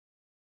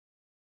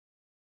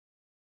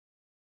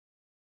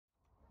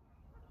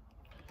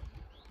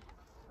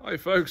Hi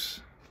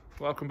folks,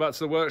 welcome back to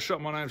the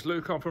workshop. My name's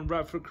Luke, I'm from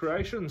Radford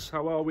Creations.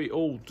 How are we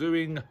all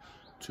doing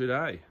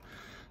today?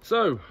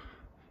 So,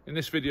 in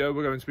this video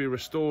we're going to be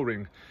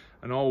restoring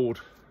an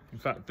old, in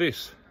fact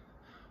this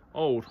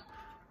old,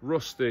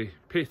 rusty,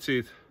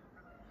 pitted,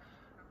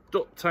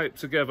 duct taped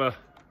together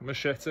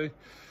machete.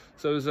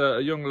 So there's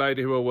a young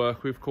lady who I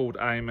work with called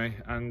Amy,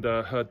 and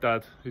her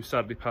dad, who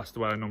sadly passed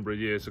away a number of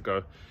years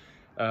ago.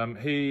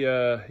 He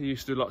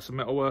used to do lots of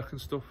metal work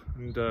and stuff,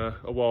 and a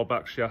while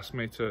back she asked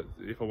me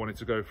if I wanted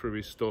to go through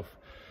his stuff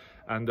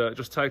and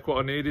just take what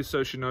I needed,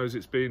 so she knows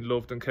it's being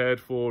loved and cared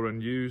for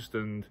and used,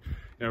 and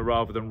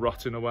rather than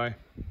rotting away.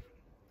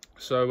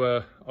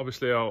 So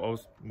obviously I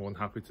was more than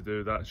happy to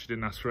do that. She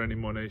didn't ask for any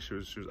money. She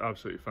was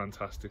absolutely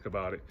fantastic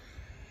about it.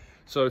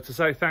 So to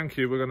say thank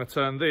you, we're going to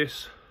turn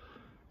this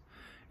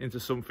into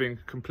something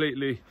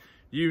completely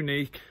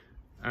unique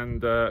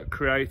and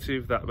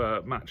creative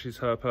that matches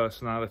her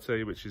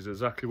personality, which is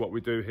exactly what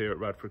we do here at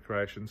Radford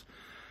Creations,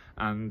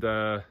 and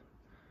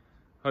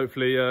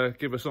hopefully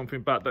give her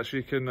something back that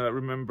she can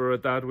remember her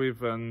dad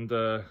with. And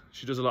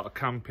she does a lot of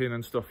camping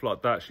and stuff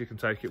like that. She can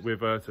take it with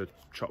her to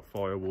chop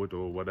firewood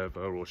or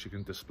whatever, or she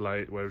can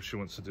display it wherever she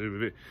wants to do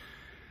with it.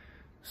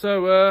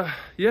 So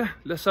yeah,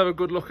 let's have a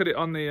good look at it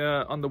on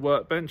the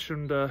workbench,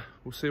 and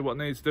we'll see what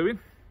needs doing.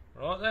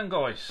 Right then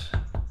guys,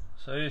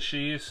 so here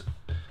she is.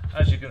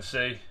 As you can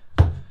see,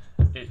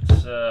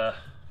 it's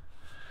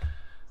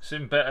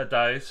in better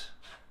days.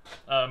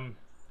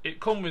 It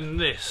come in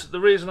this. The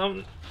reason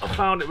I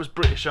found it was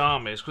British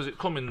Army is because it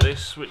come in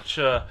this, which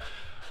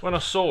when I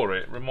saw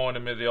it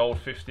reminded me of the old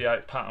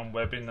 58 pattern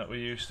webbing that we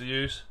used to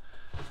use.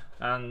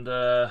 And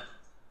so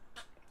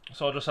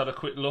I just had a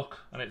quick look,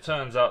 and it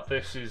turns out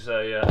this is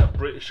a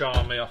British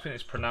Army, I think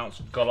it's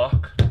pronounced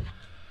Glock,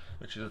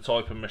 which is a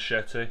type of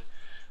machete.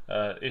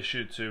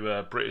 Issued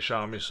to British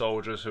Army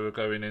soldiers who are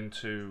going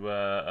into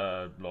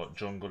like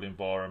jungle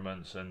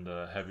environments and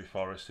heavy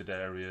forested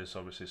areas,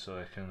 obviously, so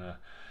they can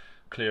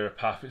clear a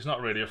path. It's not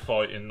really a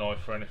fighting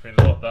knife or anything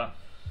like that.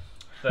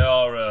 They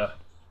are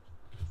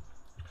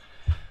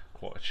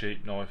quite a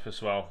cheap knife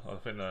as well. I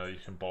think you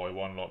can buy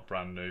one like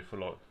brand new for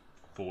like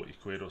 40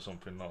 quid or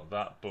something like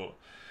that. But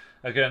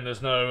again,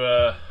 there's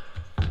no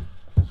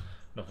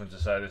nothing to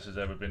say this has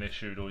ever been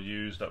issued or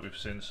used that we've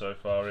seen so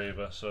far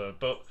either. So,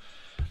 but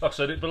like I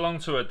said, it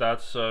belonged to her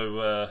dad,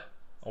 so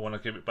I want to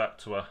give it back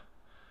to her,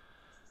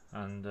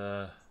 and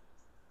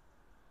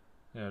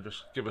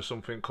just give her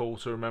something cool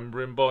to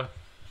remember him by.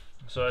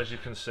 So as you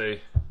can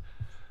see,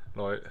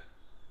 like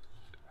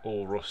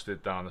all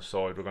rusted down the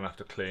side, we're gonna have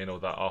to clean all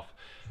that off.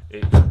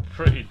 It's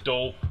pretty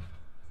dull.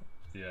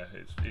 Yeah,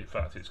 in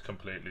fact it's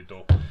completely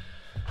dull.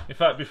 In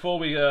fact, before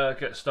we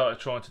get started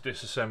trying to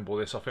disassemble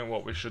this, I think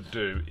what we should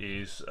do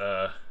is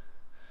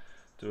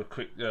do a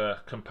quick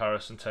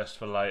comparison test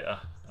for later,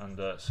 and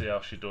see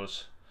how she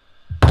does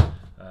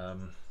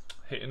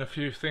hitting a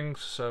few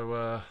things.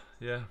 So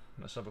yeah,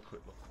 let's have a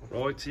quick look.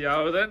 Right,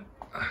 then.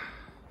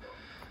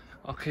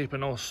 I'll keep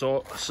an all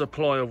sort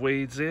supply of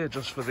weeds here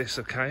just for this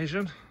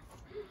occasion.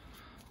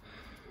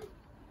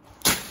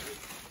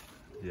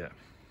 Yeah.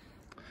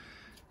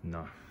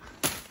 No.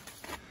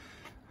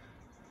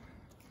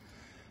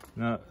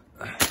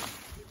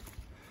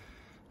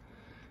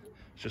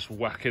 Just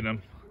whacking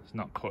them. It's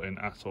not cutting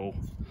at all.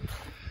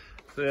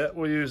 So yeah,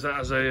 we'll use that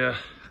as a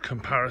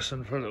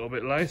comparison for a little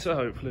bit later.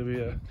 Hopefully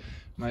we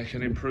make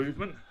an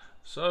improvement.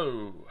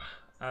 So,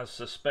 as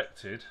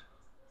suspected,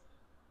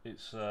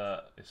 it's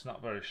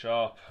not very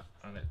sharp,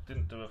 and it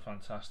didn't do a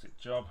fantastic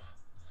job.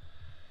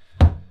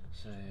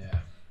 So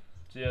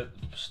yeah,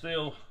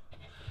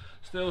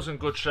 steel's in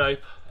good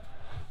shape.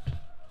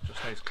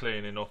 Just needs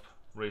cleaning up,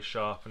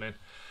 resharpening.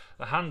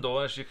 The handle,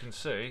 as you can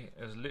see,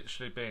 is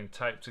literally being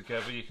taped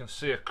together. You can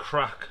see a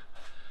crack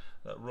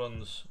that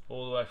runs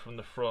all the way from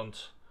the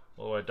front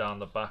all the way down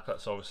the back.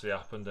 That's obviously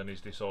happened, and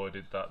he's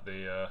decided that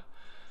the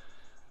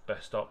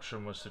best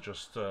option was to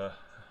just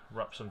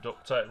wrap some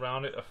duct tape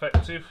around it.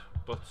 Effective,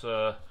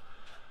 but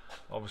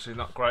obviously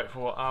not great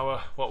for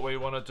what we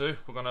want to do.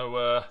 We're going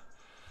to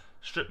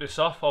strip this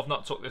off. I've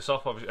not took this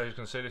off. As you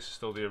can see, this is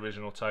still the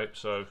original tape,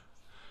 so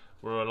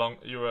you're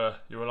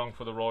along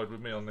for the ride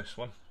with me on this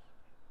one.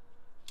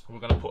 We're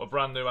going to put a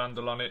brand new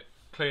handle on it,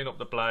 clean up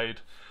the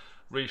blade,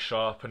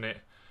 resharpen it.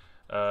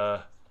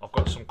 I've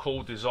got some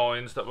cool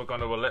designs that we're going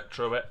to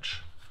electro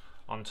etch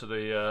onto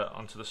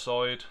the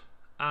side,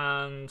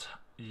 and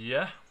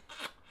yeah.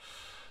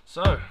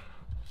 So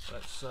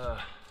let's start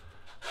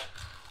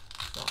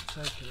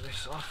taking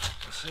this off.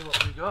 Let's see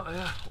what we got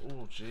here.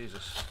 Oh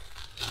Jesus!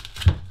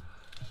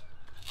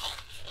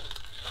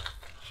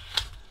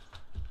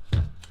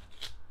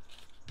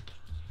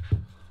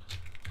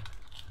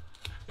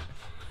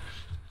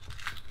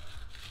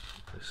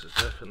 This has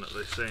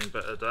definitely seen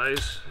better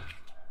days.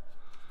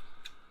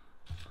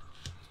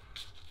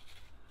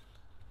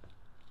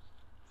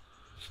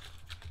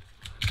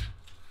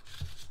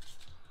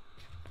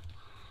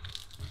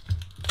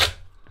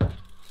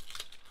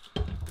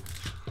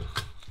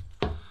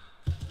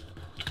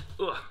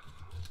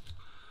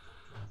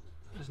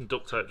 Isn't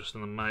duct tape just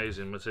an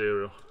amazing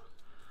material?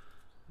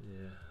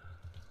 Yeah,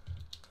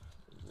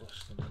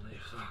 rust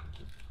underneath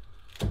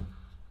that.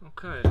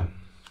 Okay.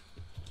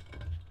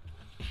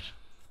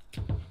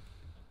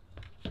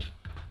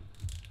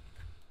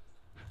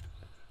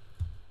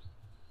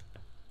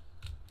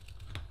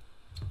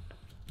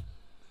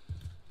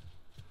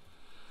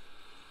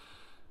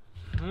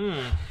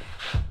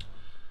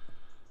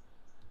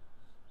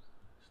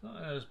 It's not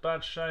in as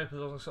bad shape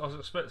as I was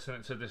expecting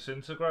it to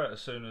disintegrate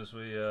as soon as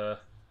we got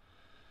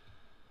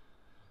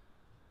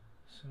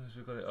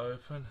it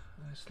open.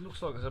 It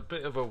looks like it's a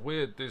bit of a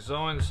weird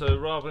design. So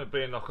rather than it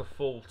being like a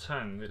full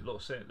tang, it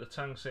looks like the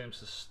tang seems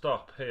to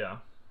stop here,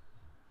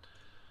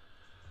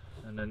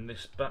 and then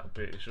this back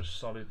bit is just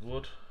solid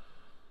wood.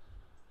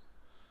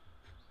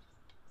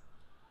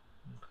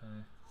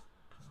 Okay,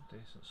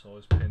 decent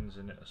sized pins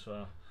in it as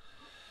well.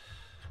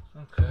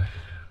 Okay,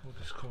 will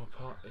this come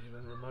apart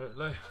even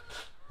remotely?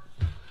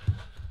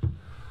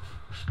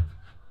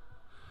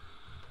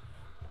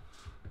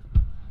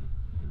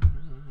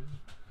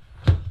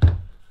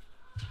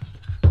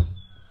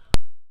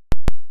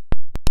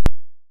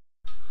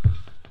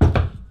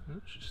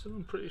 She's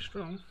still pretty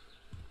strong.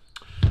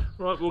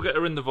 Right, we'll get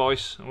her in the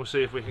vice and we'll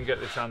see if we can get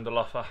this handle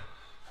off her.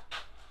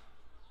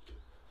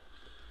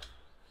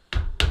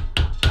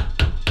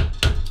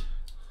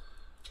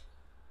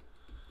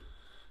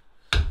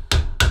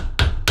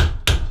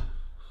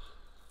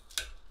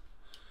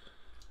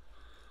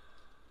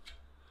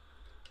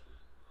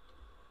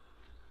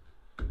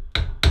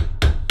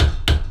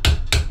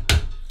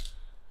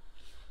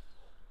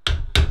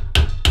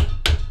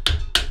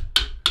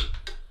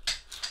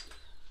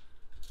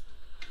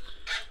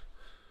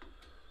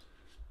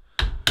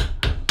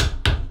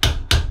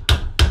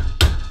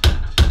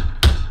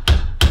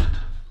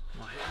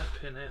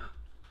 Pin here.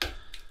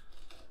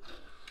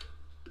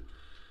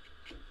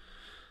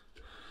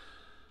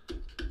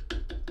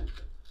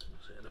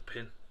 What's it in a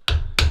pin? There we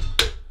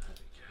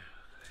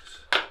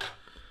go.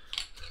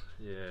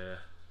 Yeah.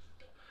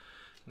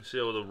 You can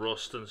see all the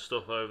rust and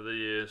stuff over the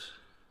years.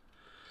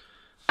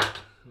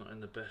 Not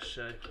in the best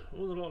shape.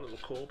 Oh, they're like little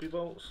Corby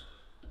bolts.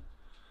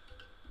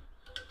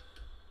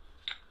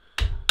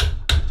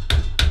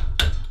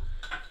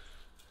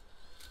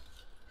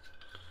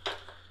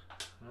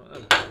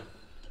 Right then.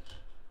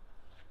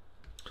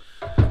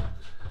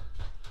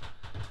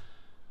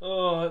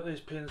 Oh, I hope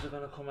these pins are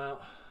going to come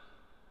out.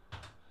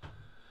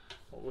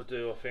 What we'll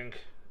do, I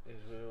think,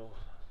 is we'll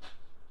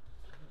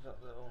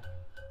that little.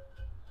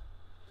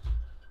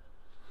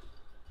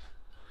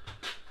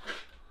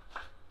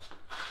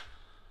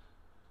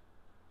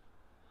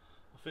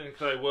 I think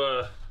they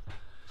were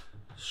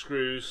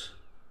screws,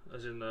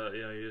 as in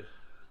you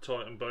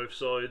tighten both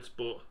sides,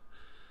 but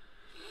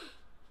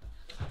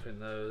I think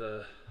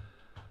they're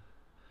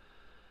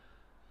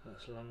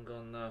that's long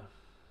gone now.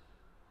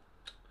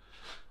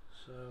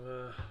 So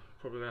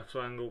probably gonna have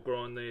to angle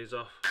grind these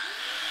off.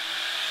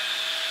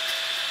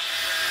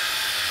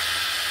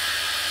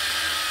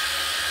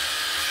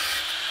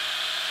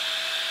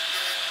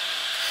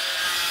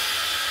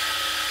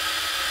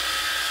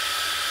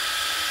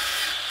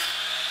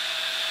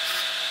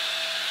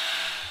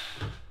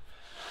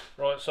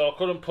 Right, so I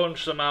couldn't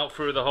punch them out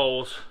through the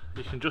holes.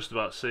 You can just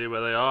about see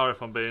where they are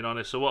if I'm being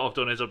honest. So what I've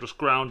done is I've just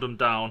ground them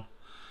down.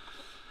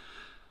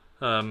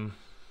 So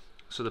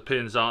the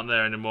pins aren't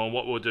there anymore, and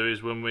what we'll do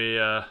is when we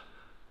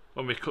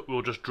cut,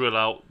 we'll just drill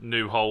out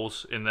new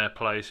holes in their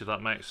place, if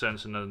that makes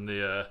sense, and then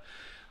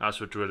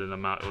as we're drilling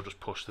them out, it'll just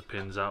push the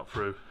pins out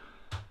through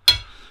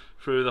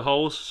the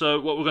holes. So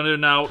what we're going to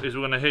do now is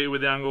we're going to hit it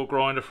with the angle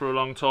grinder for a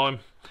long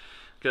time,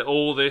 get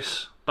all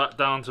this back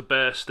down to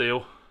bare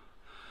steel,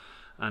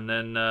 and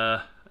then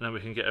we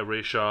can get it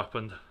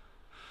resharpened.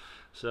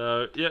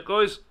 So yeah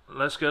guys,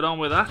 let's get on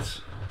with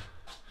that.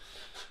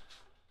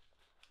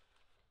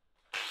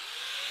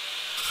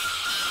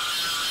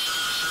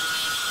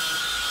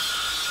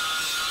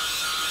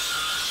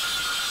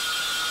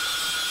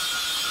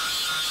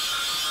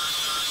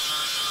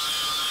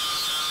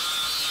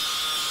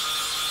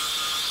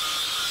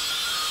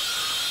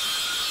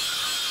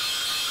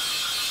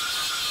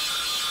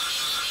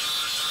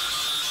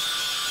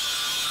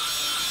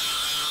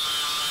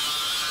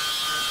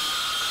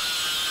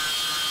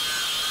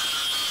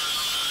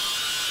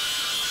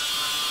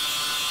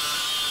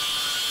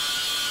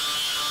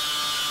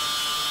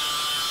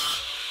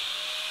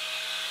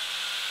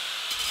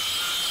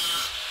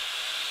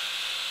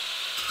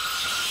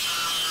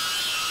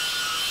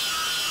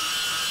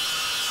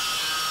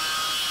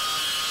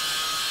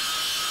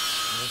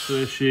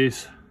 So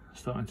she's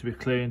starting to be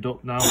cleaned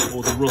up now,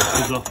 all the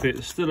rust is off it.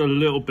 There's still a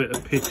little bit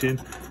of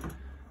pitting.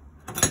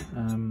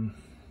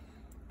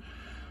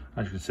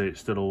 As you can see,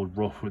 it's still all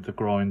rough with the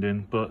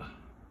grinding, but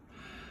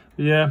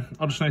yeah,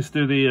 I just need to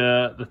do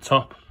the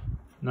top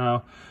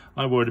now.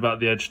 I'm worried about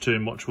the edge too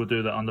much, we'll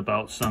do that on the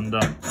belt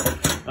sander.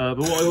 But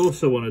what I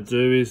also want to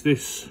do is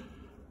this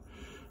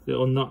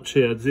little notch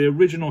here. The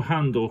original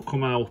handle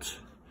come out,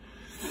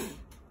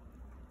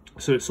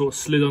 so it sort of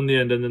slid on the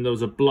end and then there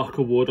was a block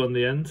of wood on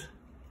the end.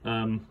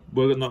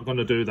 We're not going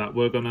to do that.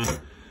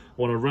 I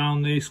want to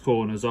round these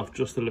corners off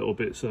just a little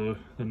bit so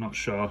they're not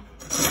sharp.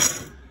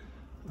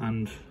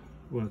 And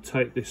we're going to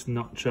take this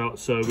notch out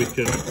so we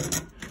can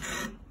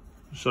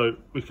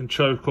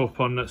choke up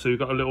on it. So you've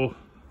got a little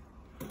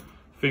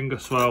finger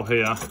swell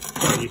here,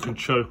 and you can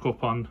choke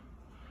up on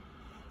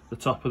the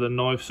top of the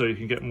knife so you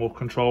can get more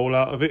control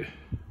out of it.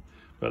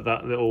 But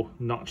that little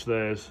notch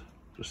there's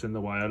just in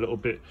the way a little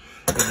bit.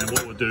 And then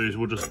what we'll do is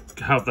we'll just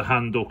have the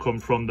handle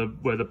come from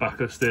where the back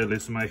of the steel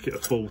is to make it a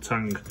full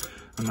tang,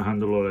 and the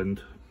handle will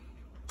end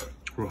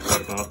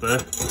roughly about there.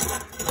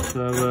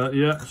 So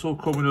yeah, it's all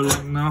coming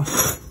along now.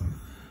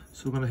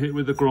 So we're going to hit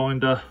with the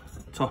grinder,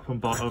 top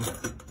and bottom,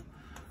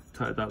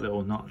 take that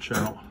little notch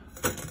out,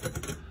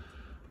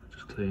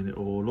 just clean it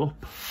all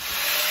up.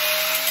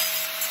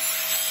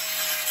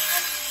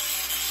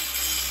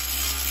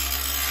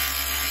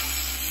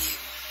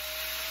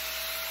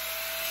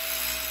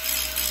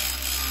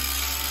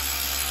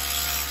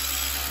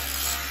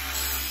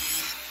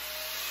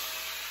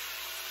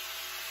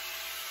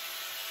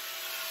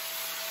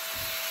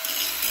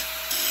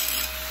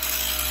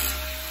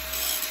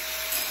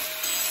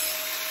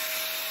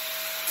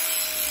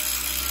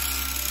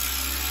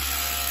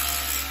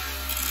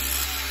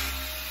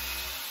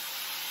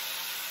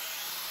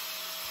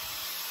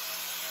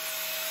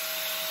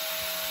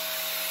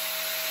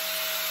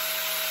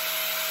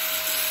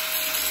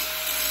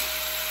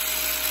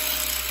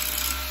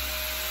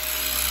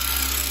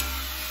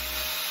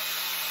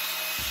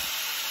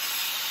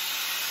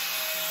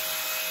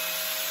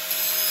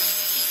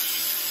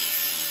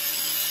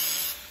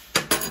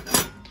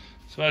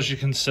 So as you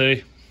can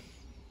see,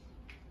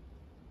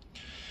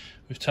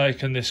 we've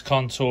taken this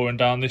contouring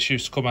down. This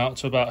used to come out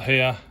to about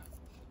here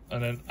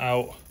and then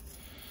out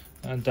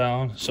and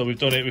down. So we've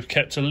done it, we've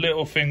kept a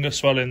little finger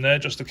swell in there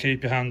just to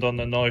keep your hand on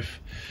the knife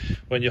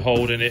when you're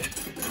holding it.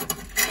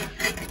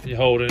 You're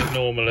holding it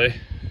normally.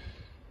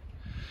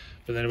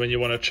 But then when you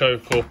want to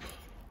choke up,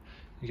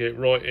 you get it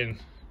right in.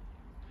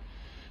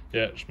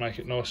 Yeah, just make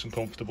it nice and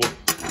comfortable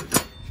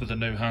for the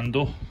new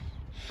handle.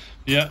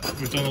 Yeah,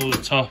 we've done all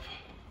the top.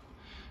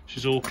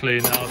 She's all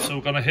clean now, so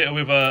we're going to hit her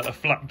with a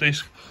flap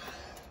disc.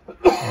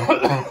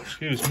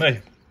 Excuse me.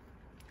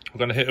 We're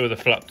going to hit her with a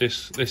flap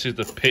disc. This is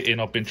the pitting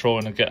I've been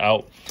trying to get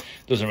out.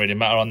 Doesn't really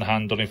matter on the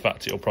handle. In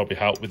fact, it'll probably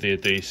help with the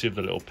adhesive,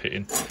 the little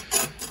pitting.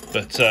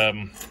 But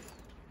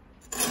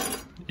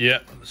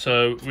yeah,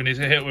 so we need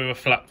to hit her with a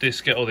flap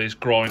disc, get all these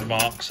grind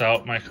marks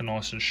out, make her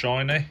nice and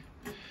shiny.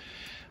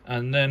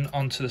 And then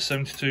onto the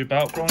 72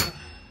 belt grinder.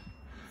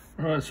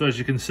 Alright, so as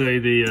you can see,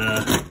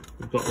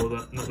 we've got all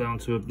that down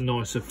to a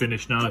nicer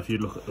finish now. If you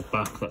look at the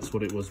back, that's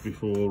what it was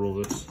before, all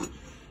this,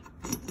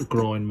 the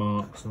grind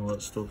marks and all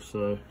that stuff.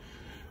 So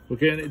we're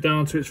getting it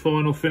down to its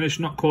final finish.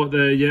 Not quite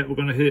there yet. We're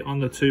going to hit it on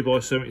the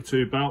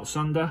 2x72 belt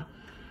sander,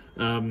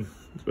 where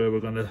we're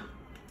going to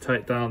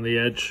take down the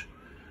edge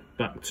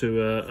back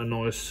to a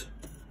nice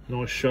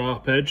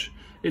sharp edge.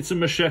 It's a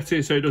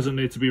machete, so it doesn't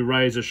need to be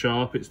razor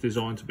sharp. It's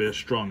designed to be a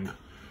strong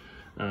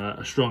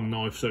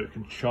knife, so it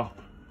can chop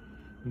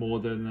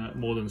more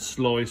than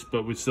slice,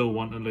 but we still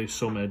want at least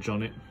some edge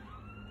on it.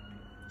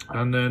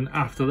 And then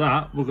after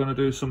that, we're going to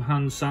do some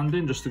hand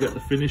sanding just to get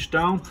the finish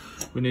down.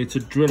 We need to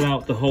drill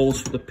out the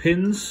holes for the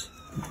pins.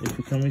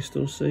 Can we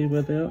still see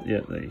where they are? Yeah,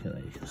 there you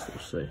can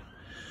still see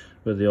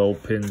where the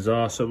old pins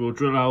are. So we'll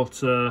drill out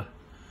the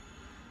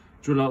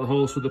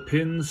holes for the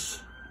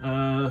pins.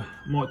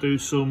 Might do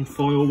some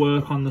foil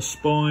work on the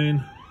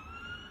spine,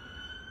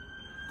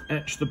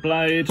 etch the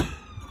blade,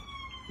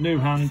 new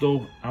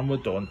handle, and we're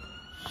done.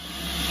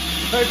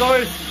 Hey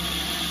guys,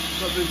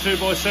 got the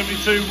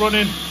 2x72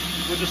 running.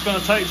 We're just going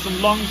to take some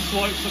long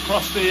swipes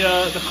across the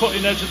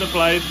cutting edge of the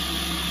blade,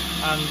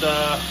 and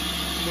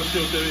what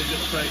she'll do is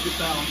it'll take it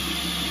down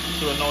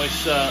to a nice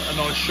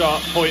sharp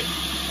point,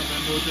 and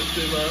then we'll just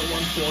do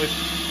one swipe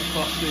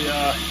across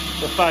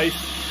the face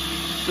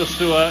just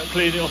to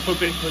clean it up a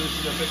bit, because this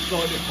is a bit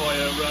slightly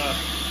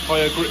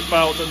higher grip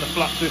belt than the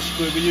flat disc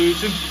we were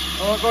using.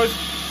 All right guys.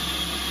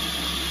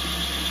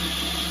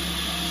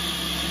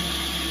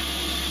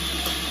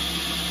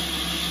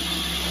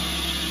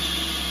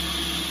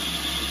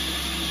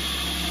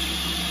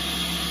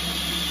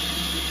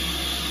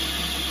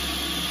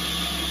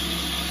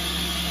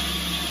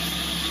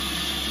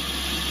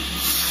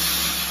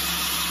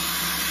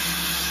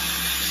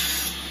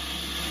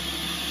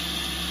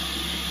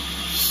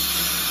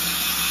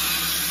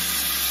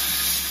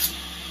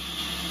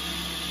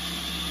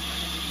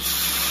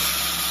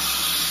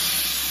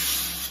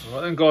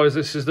 Right then guys,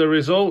 this is the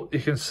result. You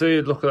can see,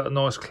 look at that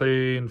nice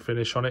clean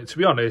finish on it. To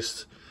be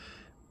honest,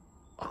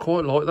 I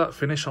quite like that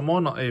finish. I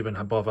might not even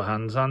bother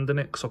hand sanding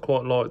it, because I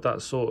quite like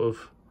that sort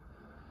of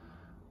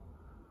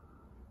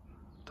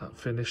that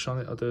finish on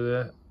it I do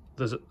there.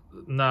 There's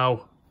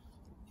now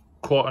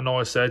quite a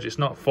nice edge. It's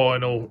not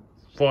finally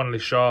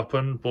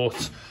sharpened,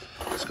 but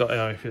it's got, you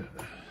know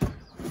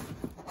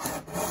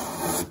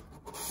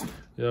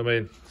what I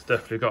mean, it's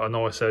definitely got a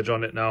nice edge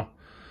on it now.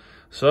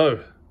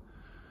 So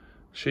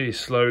she's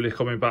slowly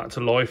coming back to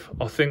life.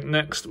 I think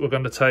next we're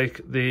going to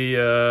take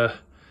the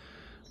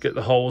get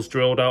the holes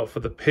drilled out for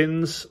the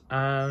pins,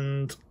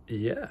 and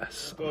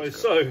yes. Guys,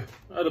 so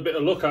I had a bit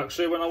of luck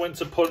actually when I went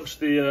to punch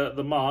the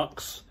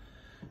marks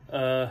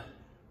for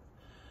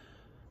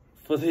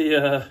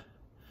the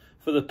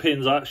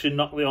pins. I actually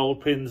knocked the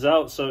old pins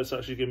out, so it's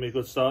actually given me a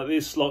good start.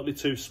 These are slightly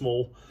too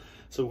small,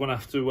 so we're gonna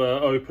have to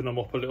open them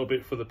up a little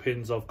bit for the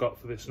pins I've got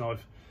for this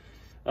knife.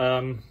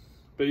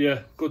 But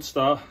yeah, good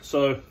start.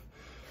 So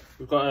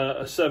we've got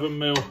a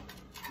 7mm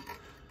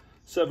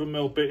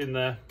bit in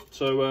there,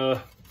 so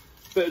a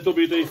bit of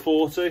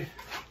WD-40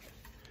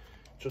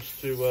 just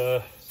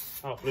to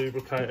help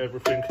lubricate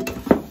everything.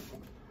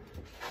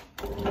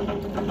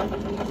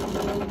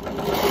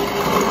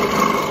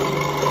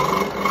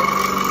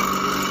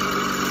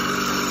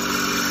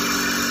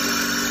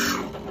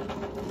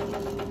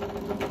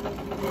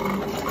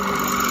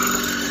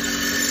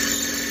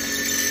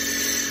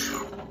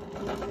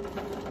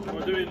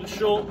 We're doing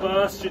short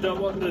bursts. You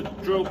don't want the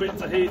drill bit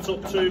to heat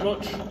up too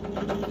much,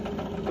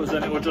 because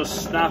then it will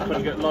just snap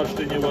and get lodged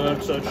in your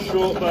work. So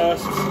short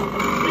bursts.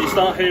 When you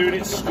start hearing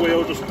it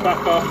squeal, just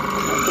back off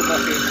and come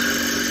back in.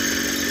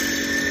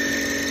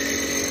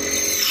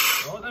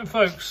 Right then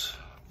folks,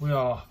 we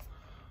are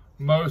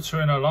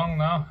motoring along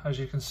now. As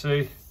you can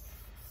see,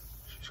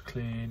 she's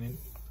cleaning,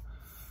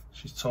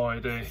 she's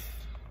tidy,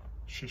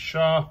 she's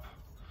sharp,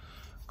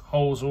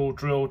 holes all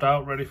drilled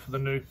out ready for the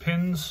new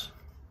pins.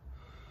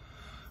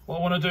 What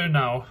I want to do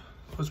now,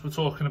 because we're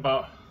talking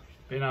about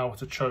being able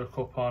to choke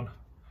up on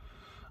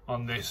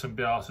this and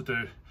be able to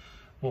do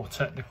more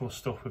technical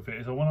stuff with it,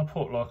 is I want to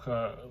put like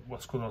a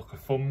what's called like a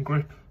thumb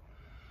grip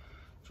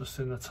just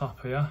in the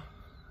top here.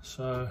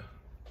 So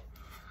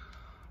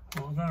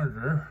what we're going to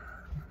do,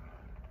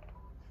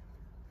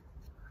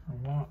 I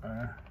want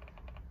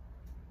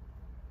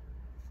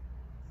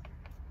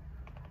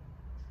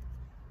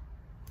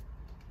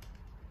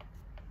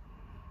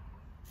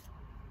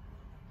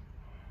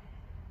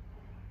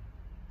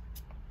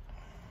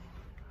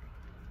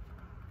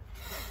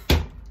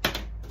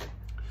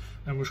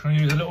and we're just going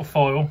to use a little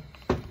file,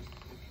 and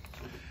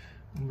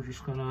we're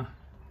just going to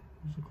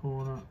use the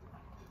corner.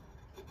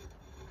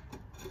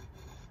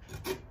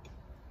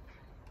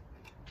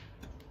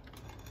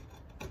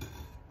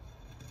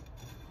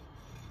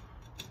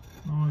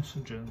 Nice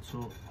and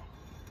gentle.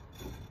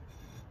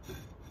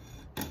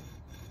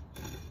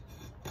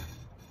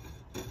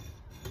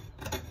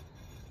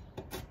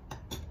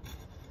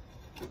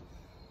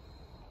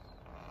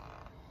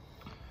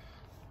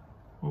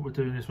 What we're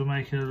doing is we're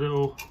making a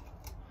little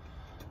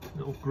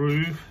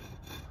groove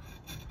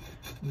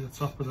in the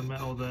top of the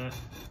metal there.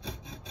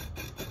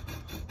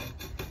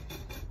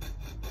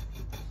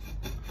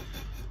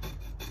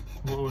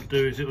 What we'll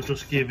do is it'll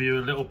just give you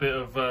a little bit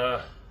of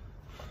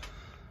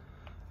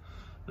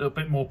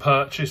more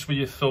purchase with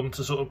your thumb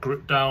to sort of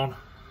grip down.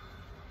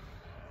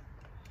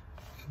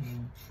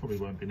 Probably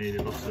won't be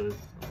needed, like I said,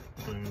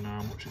 I don't even know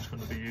how much it's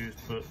going to be used,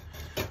 but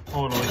I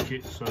like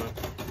it. So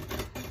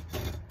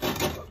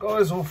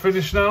guys, all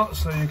finished now,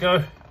 so there you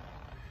go.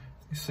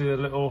 You see a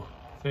little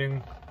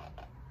thing,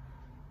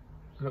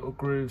 little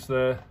grooves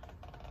there,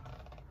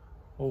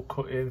 all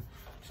cut in,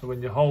 so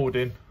when you're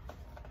holding,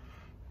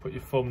 put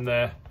your thumb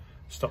there,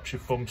 stops your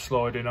thumb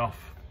sliding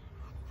off,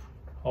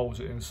 holds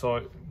it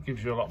inside,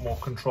 gives you a lot more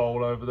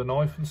control over the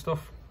knife and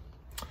stuff.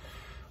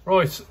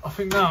 Right, I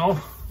think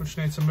now we just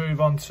need to move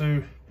on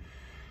to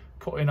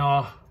putting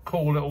our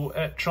cool little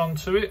etch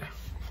onto it,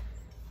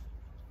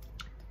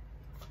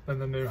 then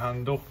the new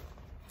handle.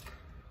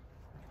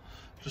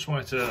 Just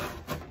wanted to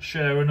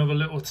share another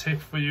little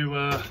tip for you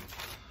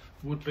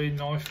would-be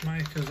knife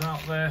makers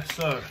out there.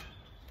 So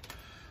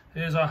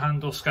here's our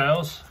handle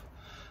scales.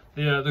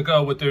 The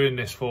girl we're doing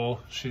this for,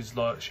 she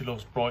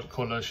loves bright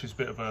colours. She's a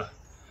bit of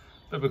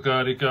a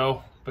girly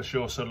girl, but she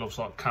also loves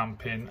like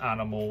camping,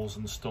 animals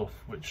and stuff,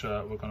 which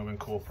we're going to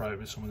incorporate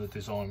with some of the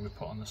design we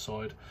put on the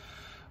side.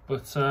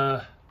 But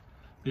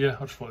yeah,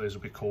 I just thought these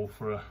would be cool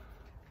for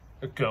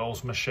a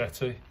girl's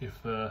machete,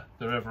 if there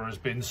ever has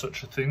been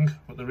such a thing,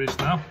 but there is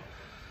now.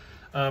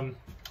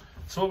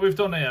 So what we've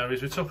done here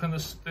is we've taken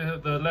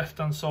the left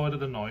hand side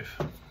of the knife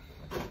and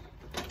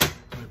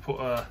we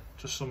put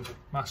just some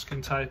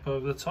masking tape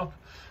over the top.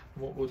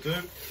 And what we'll do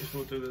is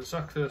we'll do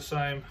exactly the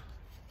same,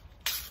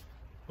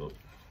 but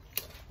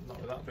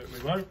not with that bit we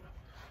won't.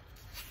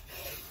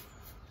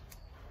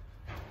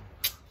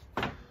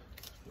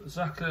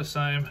 Exactly the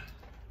same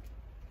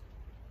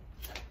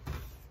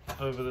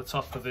over the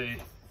top of the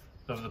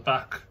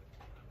back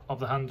of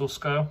the handle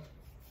scale.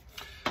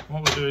 And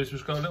what we'll do is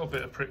we've got a little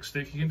bit of prick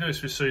stick. You can do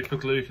this with super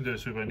glue, you can do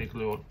this with any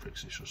glue on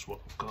pricks, it's just what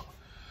I've got.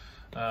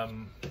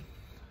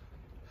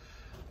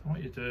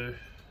 What you do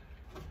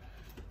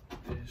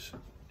is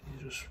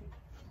you just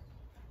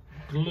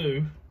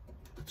glue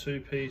the two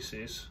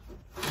pieces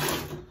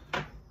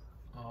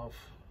of,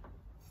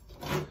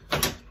 put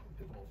a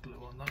bit more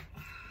glue on that.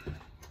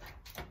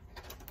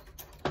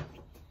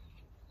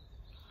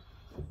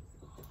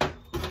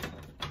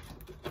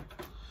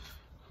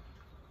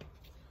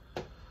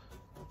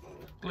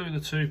 Glue the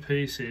two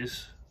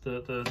pieces,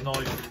 the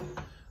knife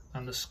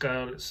and the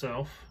scale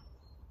itself,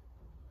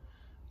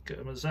 get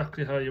them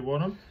exactly how you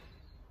want them.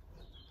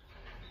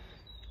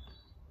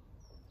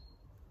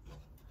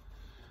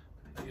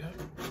 There you go,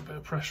 a bit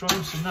of pressure on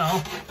them. So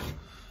now,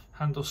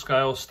 handle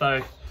scales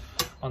stay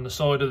on the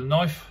side of the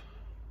knife,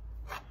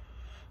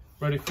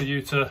 ready for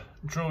you to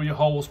drill your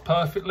holes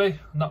perfectly,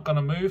 not going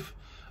to move.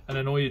 And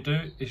then all you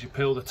do is you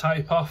peel the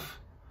tape off,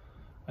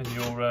 and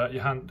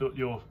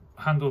your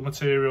handle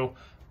material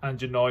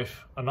and your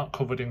knife are not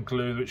covered in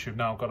glue, which you've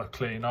now got to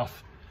clean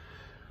off.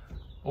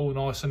 All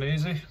nice and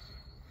easy.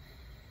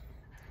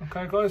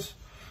 Okay guys,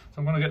 so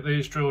I'm going to get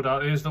these drilled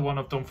out. Here's the one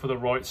I've done for the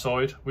right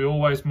side. We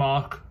always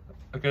mark,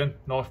 again,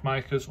 knife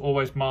makers,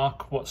 always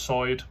mark what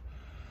side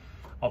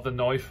of the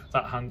knife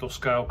that handle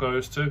scale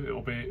goes to. It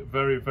will be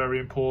very, very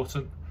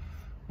important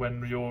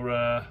when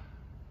you're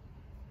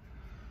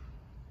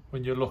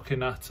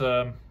looking at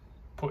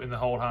putting the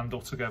whole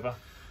handle together.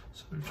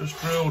 So we've just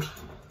drilled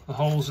the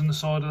holes in the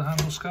side of the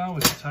handle scale.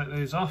 We can take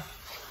these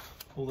off,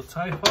 pull the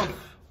tape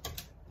off,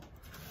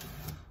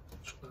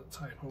 chuck that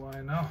tape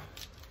away now.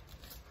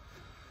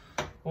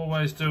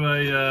 Always do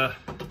a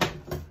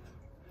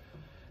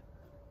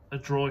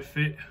dry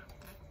fit.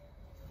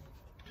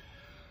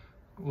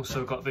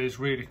 Also got these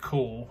really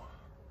cool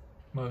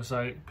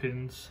mosaic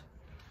pins.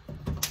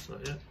 So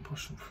yeah,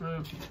 push them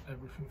through,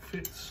 everything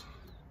fits.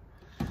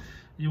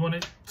 You want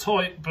it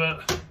tight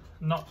but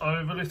not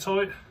overly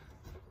tight.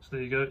 So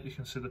there you go, you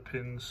can see the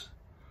pins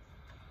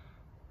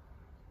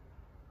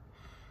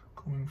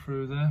coming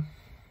through there.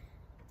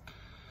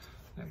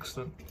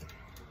 Excellent.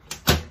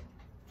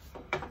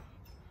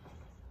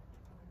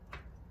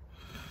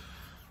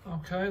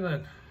 Okay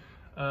then,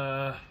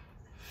 I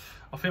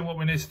think what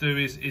we need to do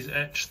is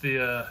etch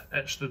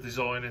the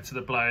design into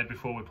the blade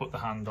before we put the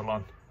handle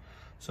on.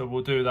 So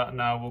we'll do that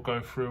now. We'll go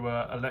through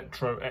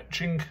electro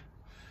etching.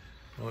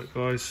 Right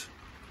guys,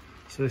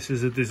 so this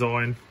is a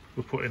design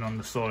we're putting on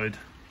the side.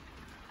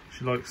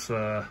 She likes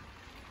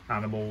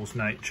animals,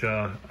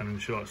 nature,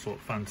 and she likes sort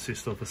of fantasy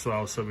stuff as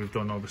well. So we've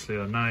done obviously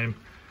her name,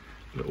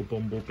 little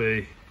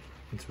bumblebee,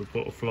 into a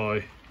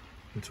butterfly,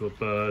 into a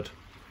bird,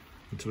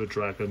 into a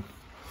dragon.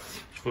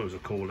 I thought it was a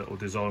cool little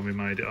design. We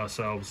made it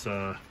ourselves.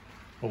 My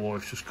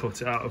wife just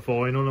cut it out of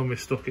vinyl and we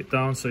stuck it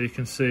down so you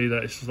can see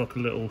that it's just like a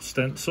little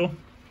stencil.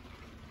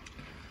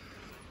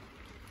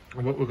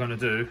 And what we're going to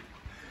do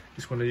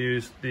is going to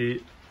use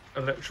the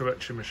electro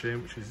etching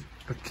machine, which is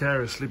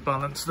precariously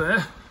balanced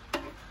there.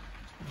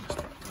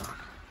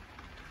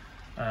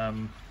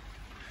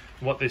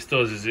 What this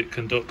does is it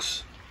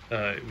conducts,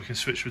 we can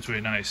switch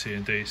between AC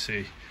and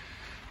DC,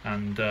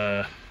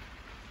 and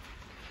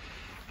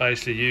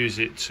basically use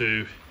it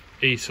to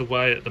eat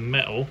away at the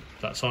metal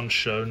that's on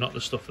show, not the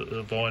stuff that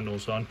the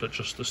vinyl's on, but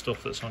just the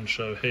stuff that's on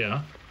show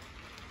here.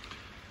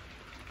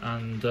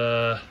 And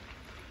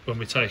when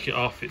we take it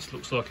off, it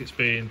looks like it's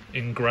being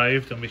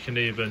engraved, and we can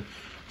even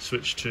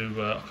switch to,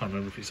 I can't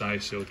remember if it's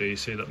AC or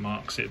DC that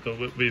marks it, but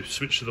we've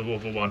switched to the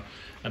other one,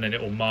 and then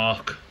it will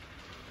mark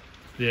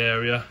the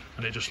area,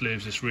 and it just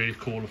leaves this really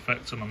cool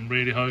effect, and I'm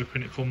really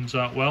hoping it comes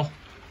out well.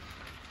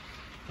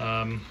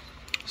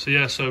 So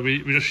yeah, so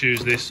we just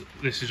use this.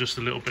 This is just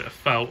a little bit of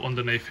felt.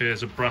 Underneath here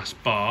is a brass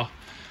bar,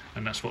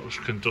 and that's what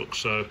conducts.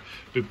 So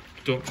we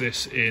dunk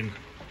this in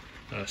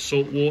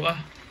salt water,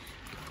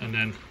 and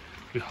then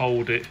we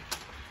hold it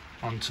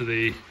onto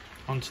the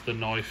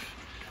knife,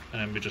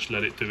 and then we just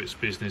let it do its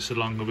business. The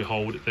longer we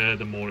hold it there,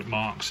 the more it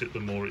marks it, the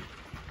more it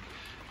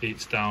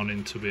eats down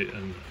into it,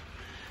 and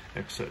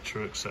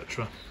etc,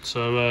 etc.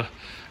 So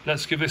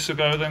let's give this a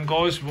go then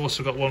guys. We've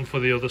also got one for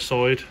the other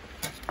side,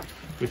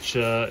 which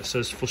it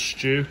says for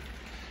Stew,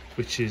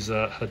 which is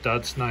her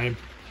dad's name,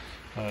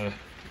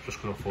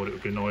 just because I thought it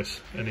would be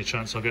nice. Any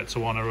chance I get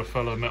to honour a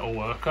fellow metal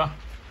worker,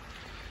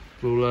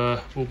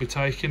 we'll be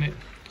taking it.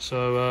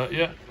 So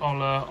yeah,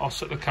 I'll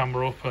set the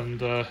camera up,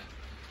 and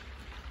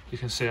you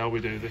can see how we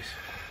do this.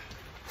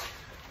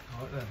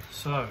 Right then,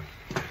 so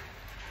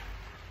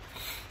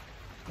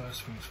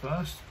first things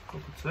first,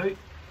 cup of tea.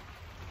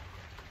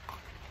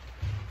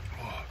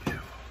 Oh,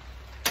 beautiful.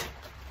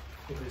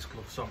 Put these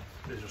gloves on.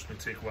 These are just my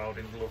TIG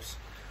welding gloves.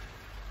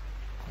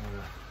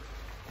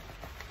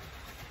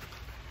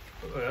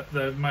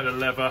 They're made of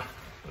leather,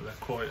 but they're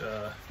quite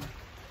a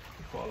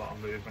lot of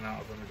movement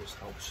out of them. It just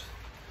helps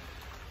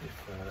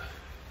if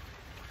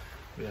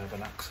we have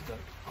an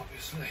accident,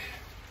 obviously.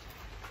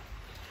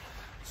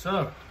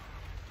 So,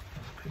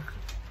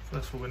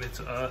 first of all, we need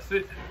to earth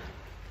it.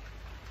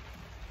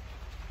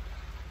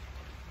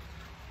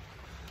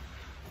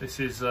 This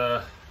is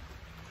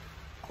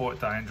quite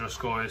dangerous,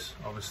 guys.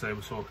 Obviously,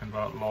 we're talking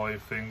about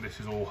live thing. This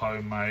is all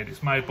homemade.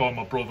 It's made by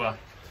my brother,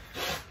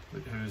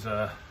 who's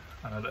an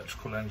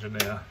electrical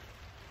engineer.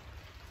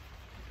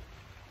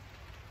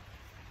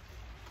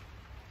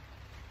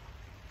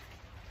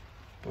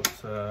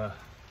 But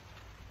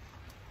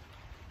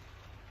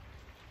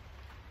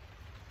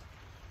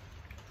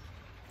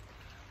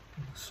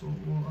salt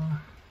water.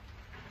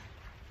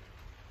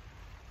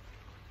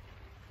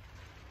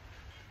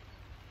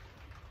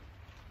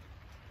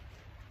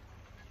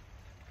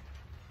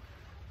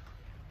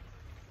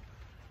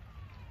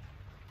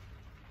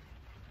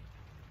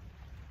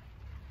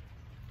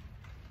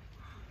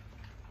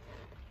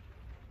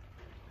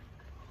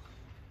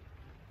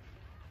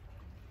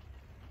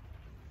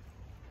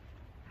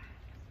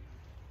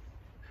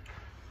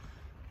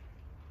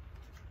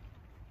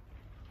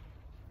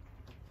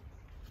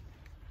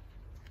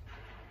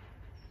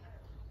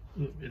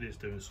 It is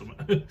doing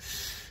something.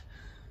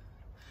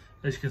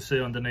 As you can see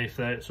underneath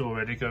there, it's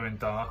already going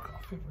dark.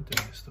 I think we're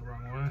doing this the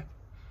wrong way.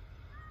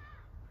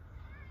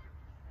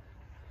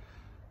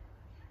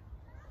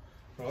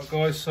 Right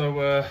guys,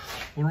 so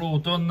we're all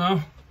done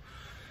now.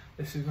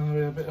 This is going to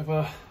be a bit of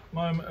a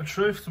moment of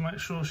truth to make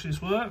sure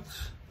she's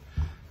worked.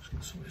 Just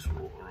get some of this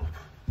water up.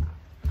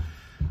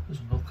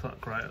 Doesn't look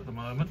that great at the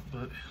moment,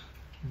 but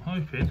I'm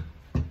hoping.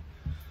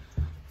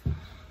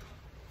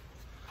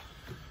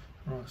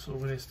 Right, so all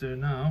we need to do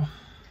now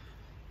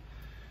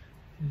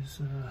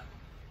is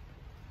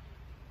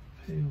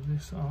peel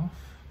this off.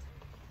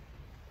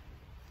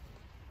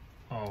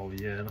 Oh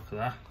yeah, look at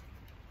that.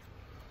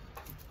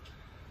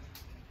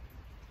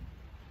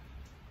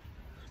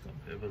 It's got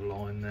a bit of a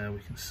line there, we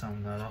can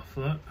sand that off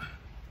though.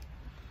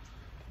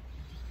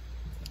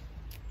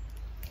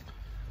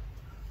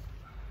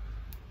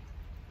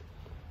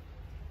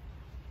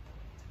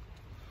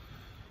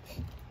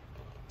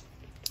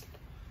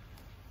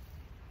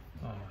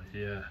 Oh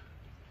yeah.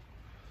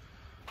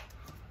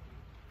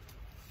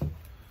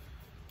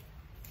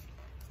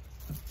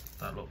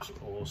 That looks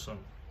awesome.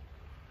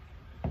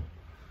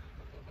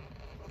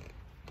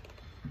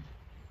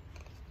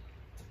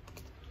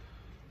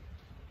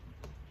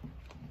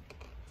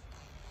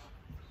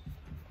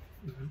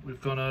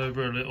 We've gone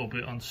over a little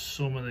bit on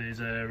some of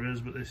these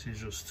areas, but this is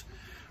just,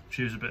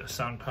 use a bit of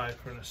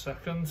sandpaper in a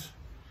second.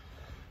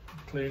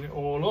 Clean it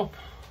all up.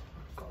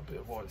 Got a bit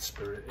of white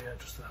spirit here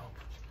just to help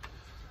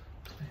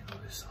clean all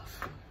this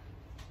off.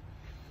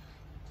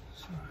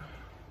 So.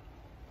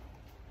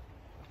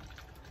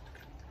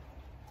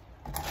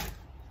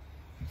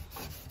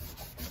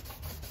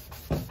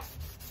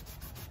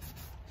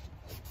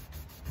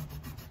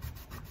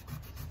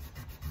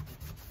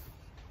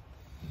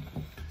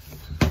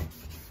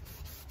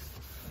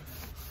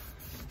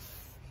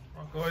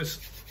 Guys,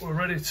 we're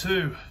ready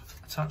to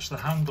attach the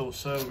handle,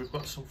 so we've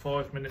got some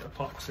 5-minute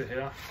epoxy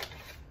here.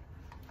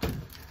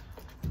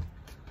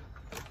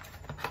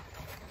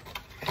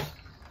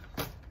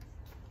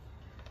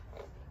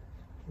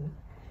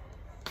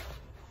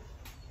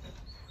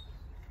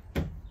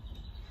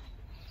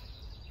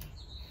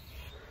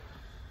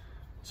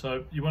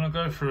 So you want to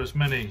go through as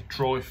many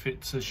dry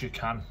fits as you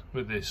can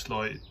with this,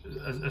 like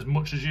as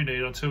much as you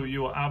need until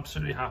you are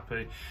absolutely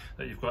happy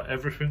that you've got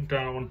everything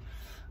down.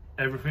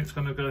 Everything's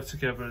going to go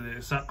together the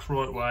exact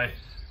right way.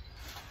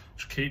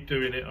 Just keep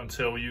doing it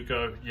until you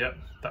go, yep,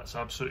 that's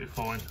absolutely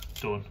fine,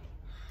 done.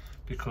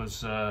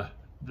 Because the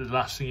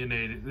last thing you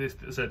need, as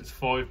I said, it's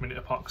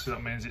 5-minute epoxy.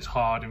 That means it's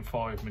hard in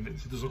 5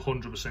 minutes. It doesn't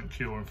 100%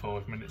 cure in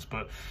 5 minutes,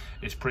 but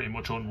it's pretty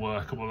much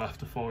unworkable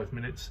after 5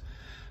 minutes.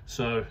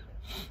 So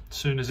as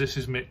soon as this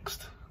is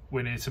mixed,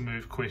 we need to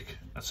move quick.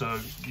 So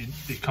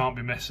you can't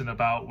be messing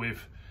about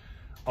with,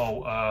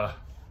 oh,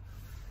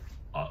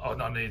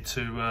 I need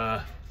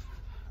to,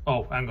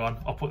 oh, hang on,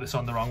 I'll put this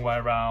on the wrong way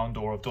around,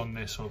 or I've done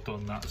this or I've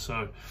done that.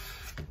 So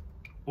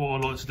what I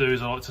like to do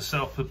is I like to set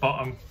up the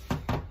bottom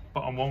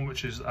one,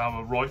 which is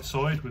our right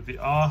side with the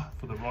R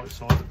for the right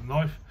side of the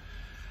knife.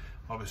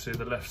 Obviously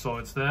the left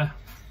side's there.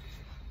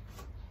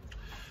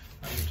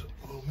 And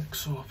we'll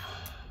mix up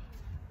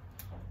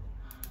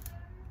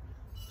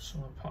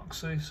some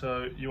epoxy.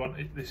 So you want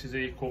it, this is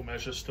equal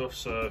measure stuff,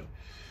 so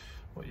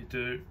what you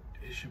do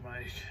is you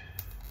make,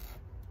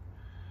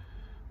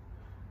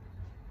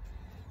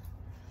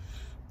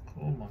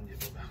 come on you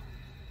bugger.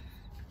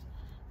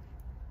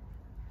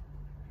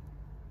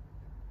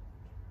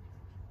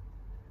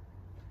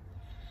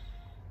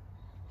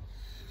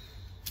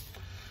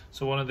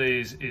 So one of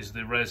these is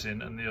the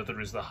resin and the other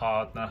is the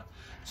hardener.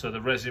 So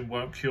the resin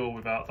won't cure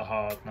without the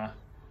hardener.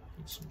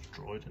 It's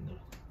dried in the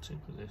tip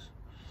of this.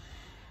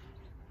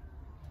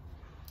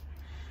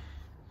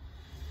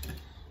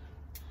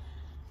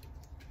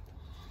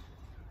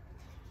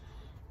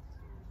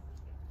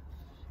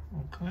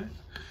 Okay,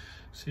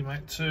 so you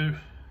make 2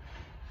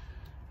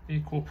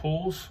 equal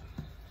pulls.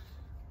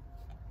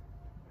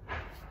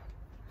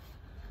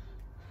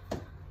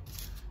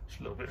 Just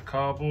a little bit of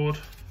cardboard.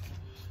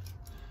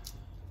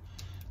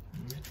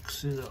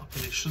 Mix it up,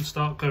 and it should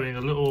start going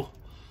a little,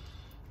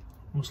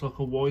 almost like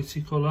a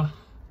whitey colour.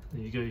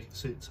 There you go, you can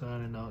see it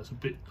turning now. It's a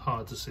bit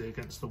hard to see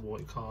against the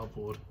white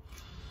cardboard,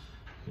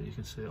 but you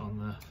can see it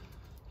on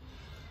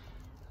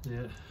there.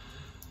 Yeah.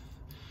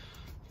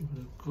 Give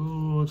it a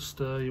good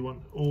stir. You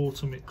want all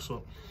to mix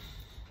up.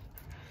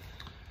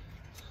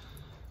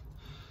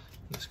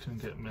 This can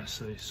get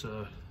messy,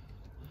 so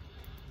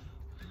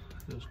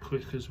go as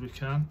quick as we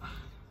can.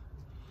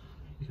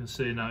 You can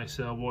see now, you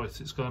see how white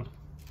it's gone.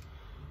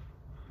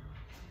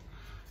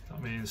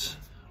 That means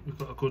we've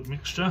got a good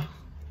mixture.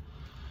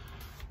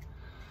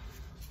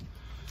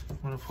 I'm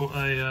going to put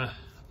a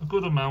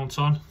good amount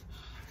on,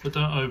 but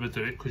don't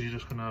overdo it because you're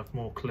just going to have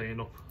more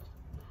clean up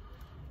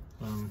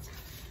in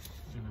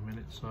a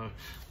minute. So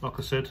like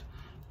I said,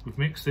 we've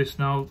mixed this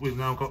now. We've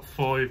now got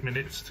 5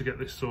 minutes to get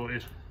this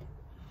sorted.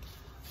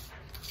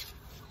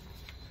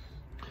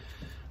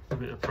 A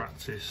bit of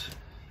practice,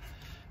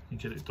 you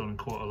get it done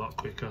quite a lot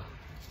quicker.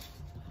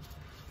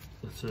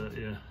 But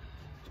yeah,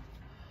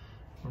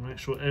 make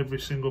sure every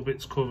single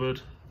bit's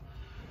covered.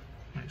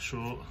 Make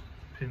sure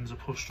pins are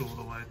pushed all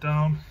the way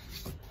down.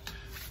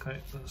 Okay,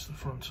 that's the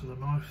front of the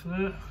knife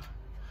there.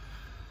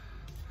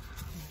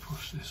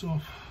 Push this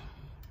off.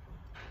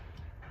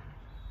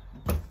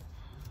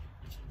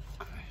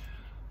 Okay,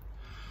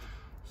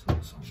 so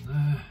that's on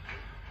there.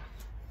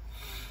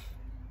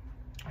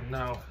 And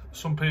now,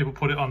 some people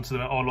put it onto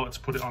the. I like to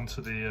put it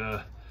onto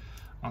the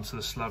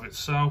slab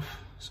itself.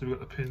 So we've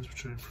got the pins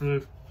protruding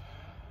through.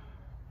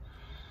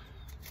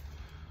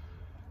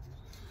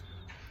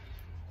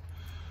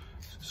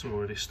 It's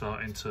already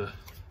starting to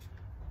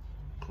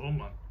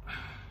come up.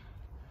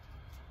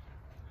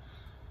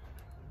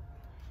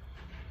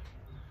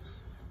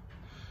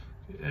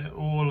 Get it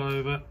all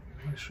over.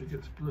 Make sure you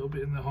get a little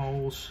bit in the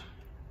holes.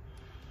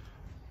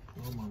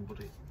 Come on,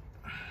 buddy.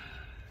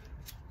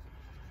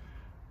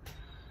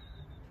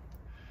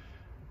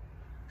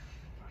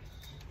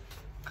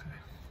 Okay,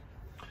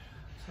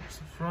 so that's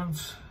the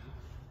front.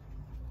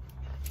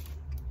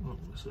 Oh,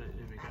 let's see.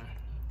 Here we go.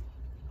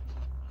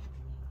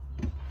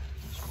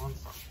 There's one.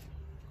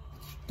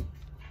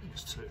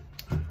 There's two.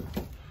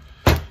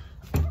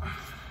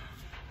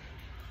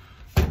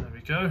 There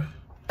we go.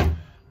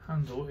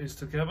 Handle is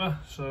together,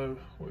 so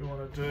what we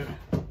want to do,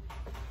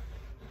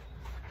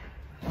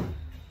 try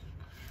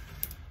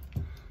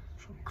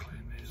and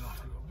clean these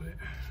off a little bit.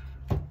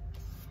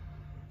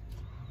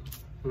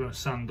 We're going to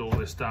sand all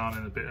this down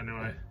in a bit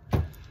anyway,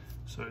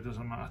 so it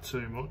doesn't matter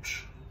too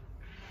much.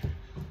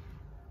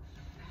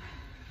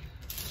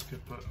 Let's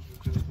get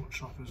as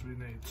much off as we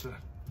need to.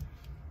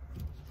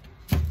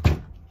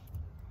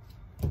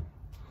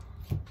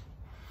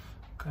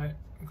 Okay,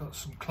 we've got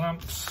some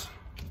clamps.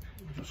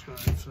 We're just going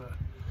to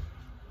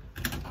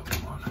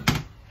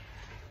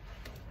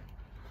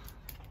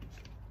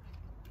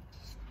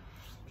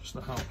just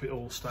to help it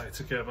all stay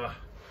together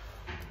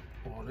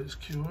while it's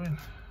curing.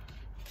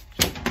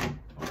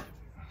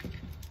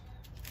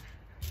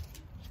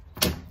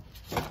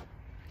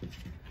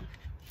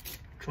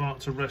 Try not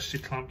to rest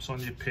your clamps on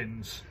your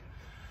pins,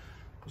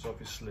 because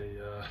obviously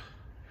you're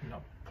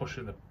not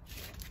pushing the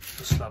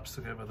slabs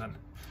together then.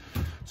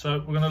 So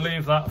we're going to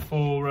leave that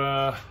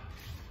for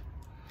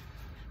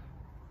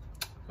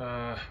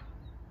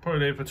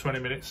probably leave it for 20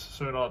 minutes,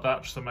 something like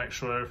that, just to make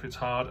sure everything's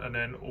hard, and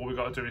then all we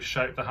got to do is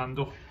shape the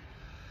handle,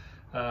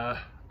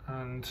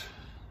 and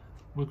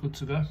we're good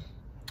to go.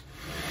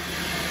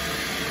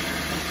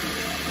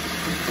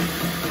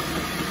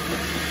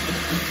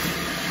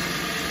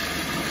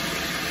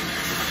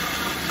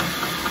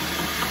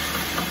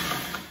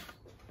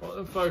 Right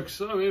then folks,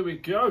 so here we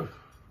go.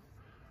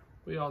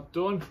 We are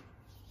done.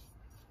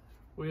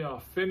 We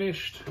are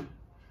finished.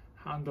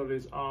 Handle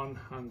is on,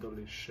 handle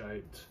is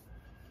shaped.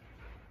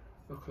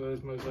 Look at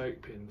those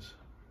mosaic pins.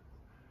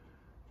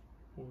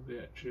 All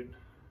the etching.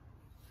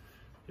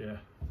 Yeah,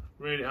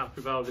 really happy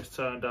with how this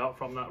turned out,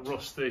 from that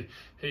rusty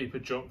heap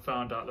of junk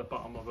found out the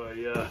bottom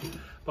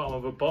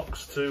of a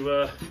box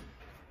to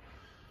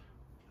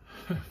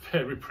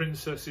Fairy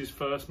Princess's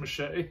first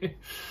machete.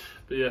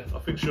 But yeah, I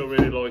think she'll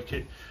really like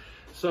it.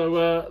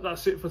 So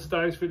that's it for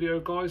today's video,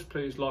 guys.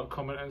 Please like,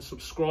 comment and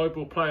subscribe.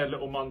 We'll play a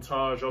little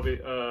montage of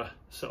it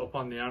set up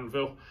on the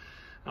anvil,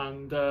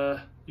 and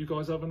you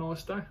guys have a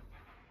nice day.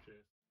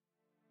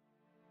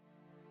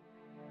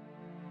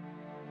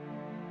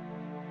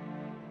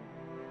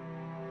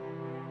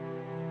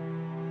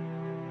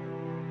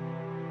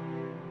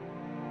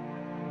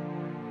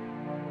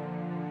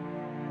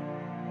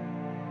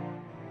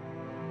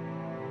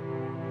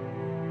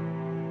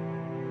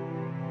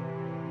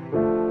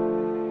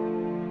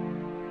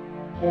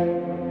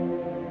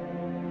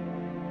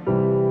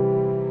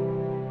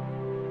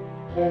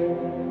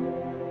 Cheers.